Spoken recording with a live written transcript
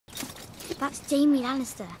That's Jaime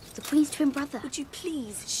Lannister, the Queen's twin brother. Would you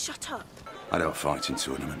please shut up? I don't fight in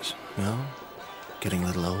tournaments. No? Getting a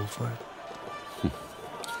little old for it?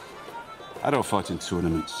 I don't fight in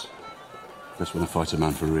tournaments. That's when I fight a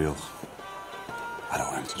man for real. I don't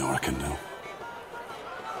want him to know what I can do.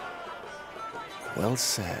 Well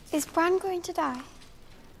said. Is Bran going to die?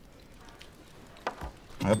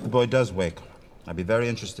 I hope the boy does wake. I'd be very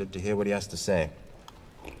interested to hear what he has to say.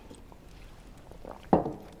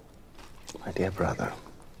 My dear brother,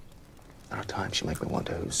 there are times you make me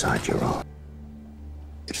wonder whose side you're on.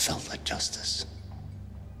 It felt like justice.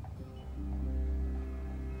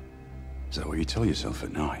 Is that what you tell yourself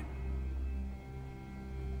at night?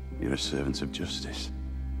 You're a servant of justice.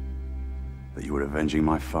 That you were avenging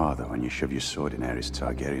my father when you shoved your sword in Aerys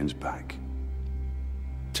Targaryen's back.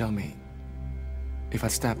 Tell me, if I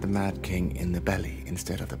stabbed the Mad King in the belly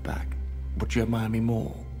instead of the back, would you admire me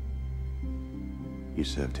more? You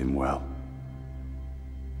served him well.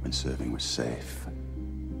 When serving was safe.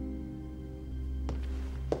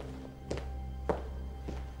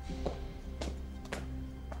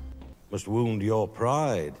 Must wound your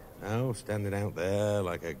pride, now, standing out there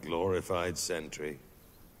like a glorified sentry.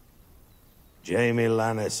 Jaime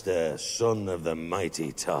Lannister, son of the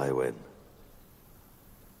mighty Tywin.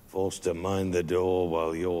 Forced to mind the door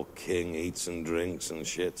while your king eats and drinks and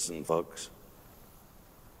shits and fucks.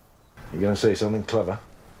 You gonna say something clever?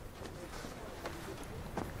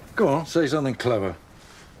 Go on, say something clever.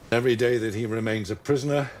 Every day that he remains a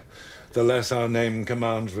prisoner, the less our name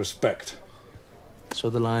commands respect. So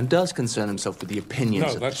the Lion does concern himself with the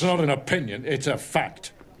opinions No, that's not an opinion, it's a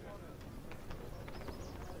fact.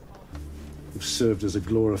 You've served as a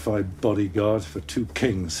glorified bodyguard for two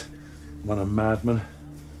kings. One a madman,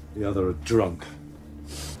 the other a drunk.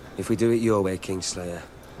 If we do it your way, Kingslayer,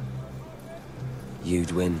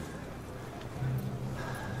 you'd win.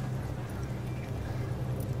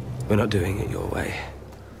 We're not doing it your way.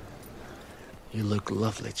 You look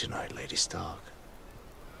lovely tonight, Lady Stark.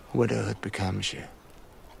 Widowhood becomes you.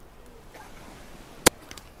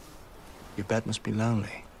 Your bed must be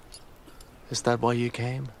lonely. Is that why you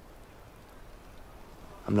came?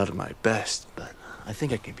 I'm not at my best, but I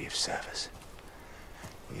think I can be of service.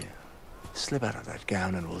 Yeah. Slip out of that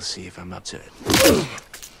gown and we'll see if I'm up to it.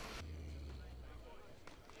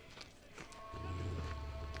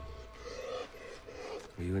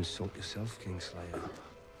 Will you insult yourself, Kingslayer?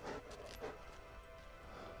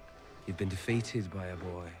 You've been defeated by a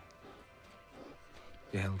boy.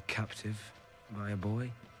 You're held captive by a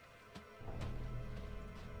boy.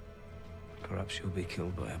 Perhaps you'll be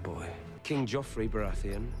killed by a boy. King Joffrey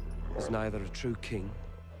Baratheon is neither a true king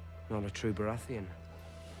nor a true Baratheon.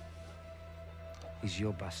 He's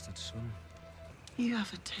your bastard son. You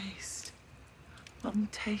have a taste. One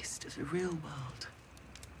taste of the real world.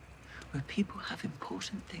 Where people have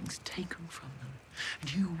important things taken from them.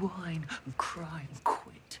 And you whine and cry and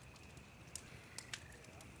quit.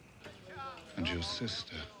 And your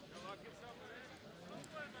sister.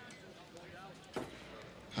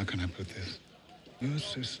 How can I put this? Your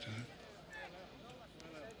sister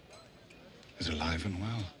is alive and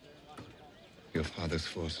well. Your father's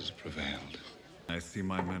forces prevailed. I see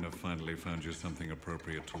my men have finally found you something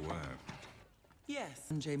appropriate to wear. Yes.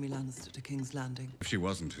 And Jaime Lannister to King's Landing. If she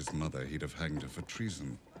wasn't his mother, he'd have hanged her for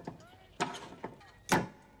treason.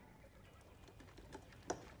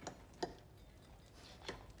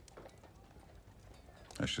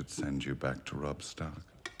 I should send you back to Robb Stark.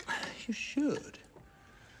 You should.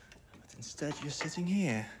 But instead, you're sitting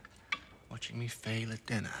here, watching me fail at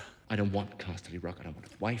dinner. I don't want Casterly Rock. I don't want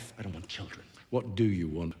a wife. I don't want children. What do you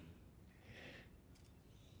want?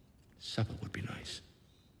 Supper would be nice.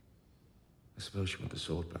 I suppose you want the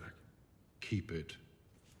sword back. Keep it.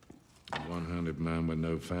 A one-handed man with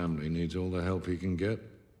no family needs all the help he can get.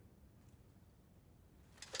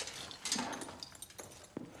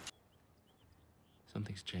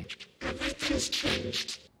 Something's changed.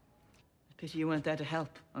 Pity you weren't there to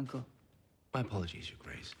help, Uncle. My apologies, Your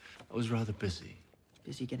Grace. I was rather busy.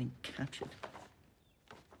 Busy getting captured.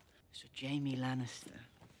 So Jaime Lannister.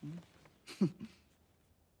 Hmm?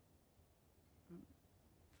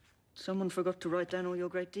 Someone forgot to write down all your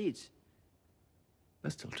great deeds.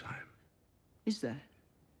 There's still time. Is there?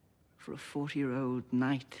 For a 40-year-old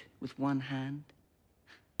knight with one hand?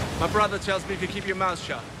 My brother tells me to keep your mouth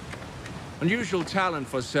shut. Unusual talent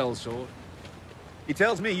for sellsword. He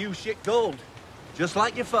tells me you shit gold, just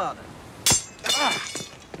like your father.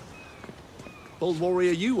 Bold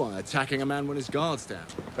warrior you are, attacking a man when his guard's down.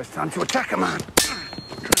 It's time to attack a man.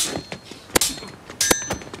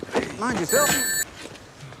 Mind yourself.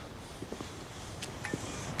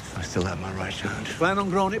 I still have my right hand. Plan on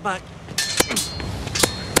growing it back.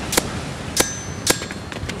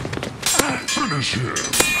 Finish him!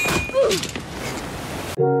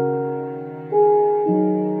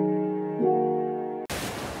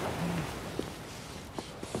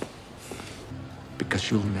 Because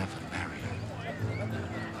you'll never marry her.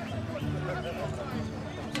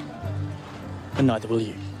 And neither will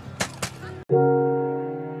you.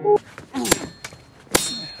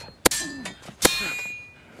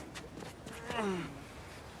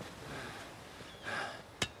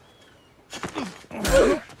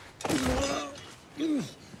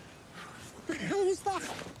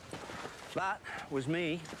 That was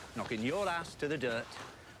me knocking your ass to the dirt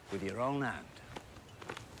with your own hand.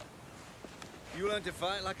 You learned to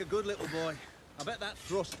fight like a good little boy. I bet that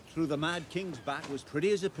thrust through the Mad King's back was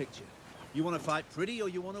pretty as a picture. You want to fight pretty or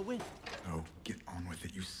you want to win? Oh, get on with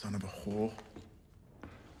it, you son of a whore.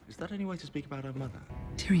 Is that any way to speak about our mother?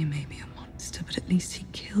 Tyrion may be a monster, but at least he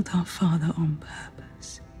killed our father on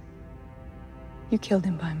purpose. You killed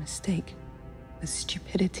him by mistake, with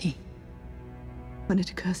stupidity. When it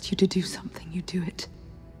occurs to you to do something, you do it.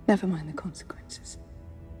 Never mind the consequences.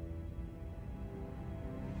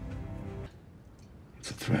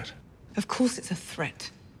 It's a threat. Of course it's a threat.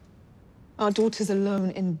 Our daughter's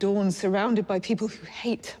alone in Dawn, surrounded by people who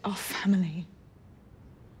hate our family.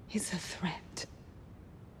 It's a threat.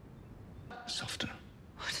 Softer.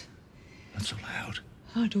 What? Not so loud.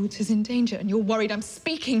 Our daughter's in danger, and you're worried I'm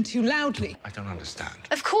speaking too loudly. I don't understand.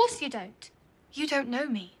 Of course you don't. You don't know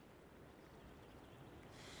me.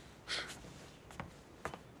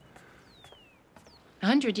 A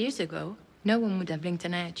 100 years ago, no one would have blinked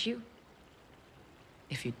an eye at you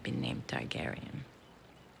if you'd been named Targaryen.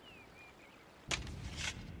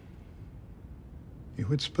 You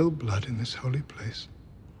would spill blood in this holy place.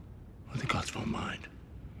 Well, the gods won't mind.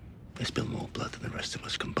 They spill more blood than the rest of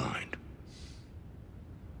us combined.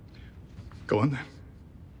 Go on then.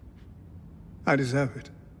 I deserve it.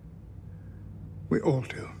 We all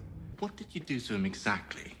do. What did you do to him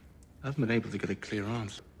exactly? I haven't been able to get a clear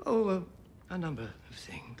answer. Oh, a number of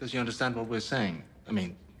things. Does he understand what we're saying? I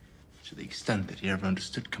mean, to the extent that he ever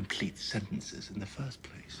understood complete sentences in the first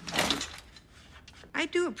place. I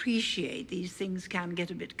do appreciate these things can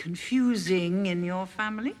get a bit confusing in your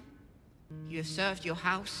family. You have served your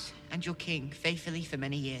house and your king faithfully for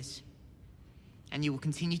many years. And you will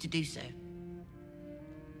continue to do so.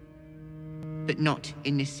 But not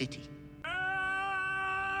in this city.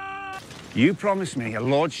 You promised me a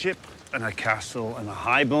lordship and a castle and a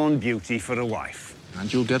highborn beauty for a wife.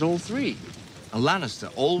 And you'll get all three. A Lannister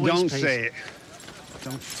always Don't pays... say it.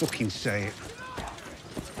 Don't fucking say it.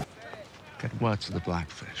 Get word to the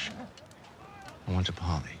Blackfish. I want a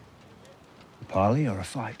parley. A parley or a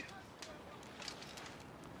fight?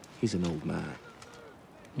 He's an old man.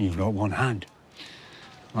 You've got one hand.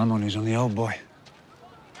 My money's on the old boy.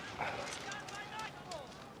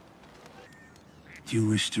 Do you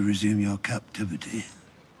wish to resume your captivity?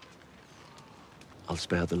 I'll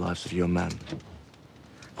spare the lives of your men.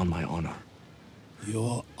 On my honor.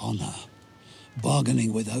 Your honor?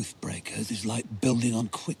 Bargaining with oathbreakers is like building on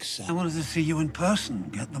quicksand. I wanted to see you in person,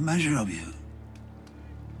 get the measure of you.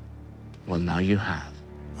 Well, now you have.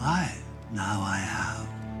 Aye, now I have.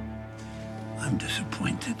 I'm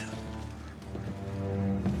disappointed.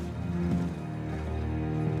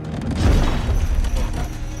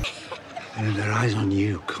 They had their eyes on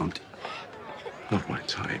you, cunt. Not my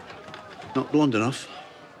type. Not blonde enough.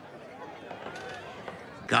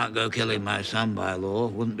 Can't go killing my son by law.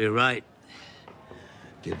 Wouldn't be right.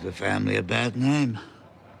 Give the family a bad name.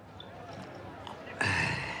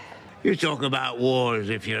 You talk about war as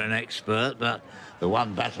if you're an expert, but the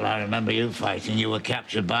one battle I remember you fighting, you were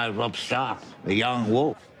captured by Robb Stark, the young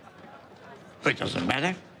wolf. But it doesn't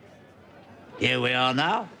matter. Here we are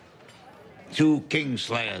now. 2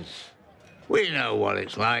 Kingslayers. We know what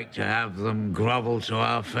it's like to have them grovel to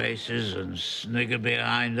our faces and snigger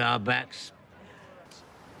behind our backs.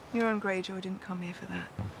 Euron Greyjoy didn't come here for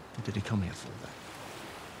that. What did he come here for, then?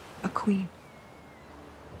 A queen.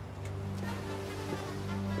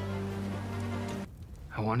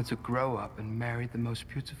 I wanted to grow up and marry the most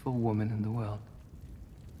beautiful woman in the world.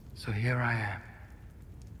 So here I am,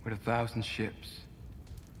 with 1,000 ships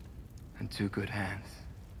and 2 good hands.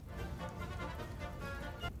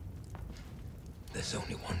 There's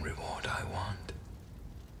only one reward I want.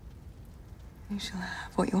 You shall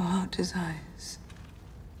have what your heart desires.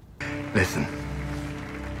 Listen,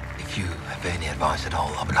 if you have any advice at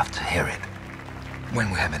all, I would love to hear it.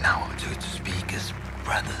 When we have an hour or two to speak as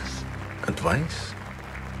brothers. Advice?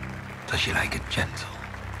 Does she like it gentle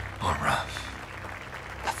or rough?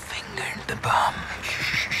 A finger in the bum.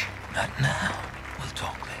 Not now. We'll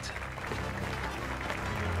talk later.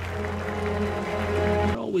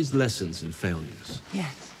 always lessons in failures.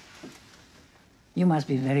 Yes. You must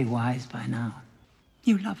be very wise by now.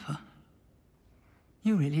 You love her.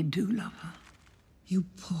 You really do love her. You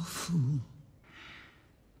poor fool.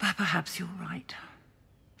 But perhaps you're right.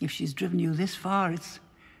 If she's driven you this far, it's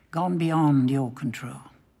gone beyond your control.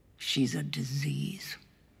 She's a disease.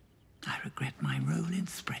 I regret my role in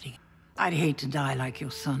spreading it. I'd hate to die like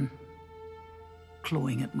your son,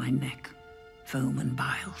 clawing at my neck, foam and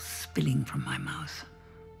bile spilling from my mouth,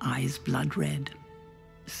 eyes blood red,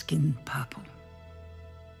 skin purple.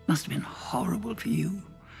 Must have been horrible for you,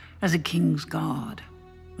 as a king's guard,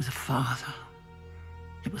 as a father.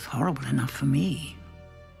 It was horrible enough for me.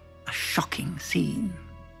 A shocking scene.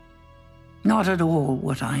 Not at all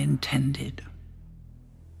what I intended.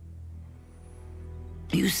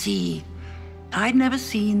 You see, I'd never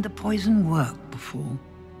seen the poison work before.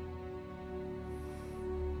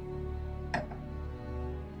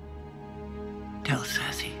 Tell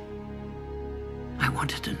Cersei. I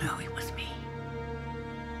wanted to know it was me.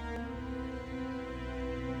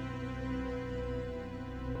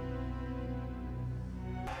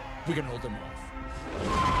 We can hold them off.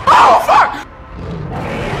 Oh, fuck!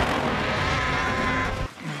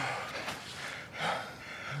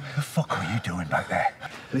 What the fuck are you doing back there?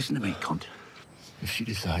 Listen to me, cunt. If she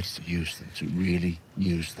decides to use them, to really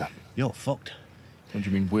use them... You're fucked. What do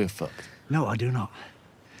you mean we're fucked? No, I do not.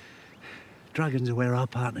 Dragons are where our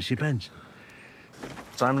partnership ends.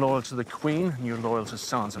 So I'm loyal to the Queen, and you're loyal to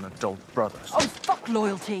sons and adult brothers. Oh, fuck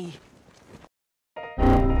loyalty.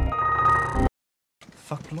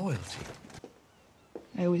 Fuck loyalty.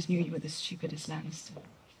 I always knew you were the stupidest lannister.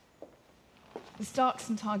 The Starks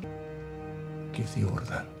and Targaryen. Give the order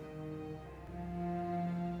then.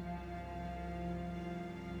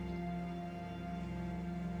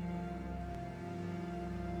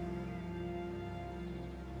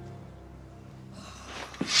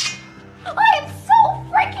 I am so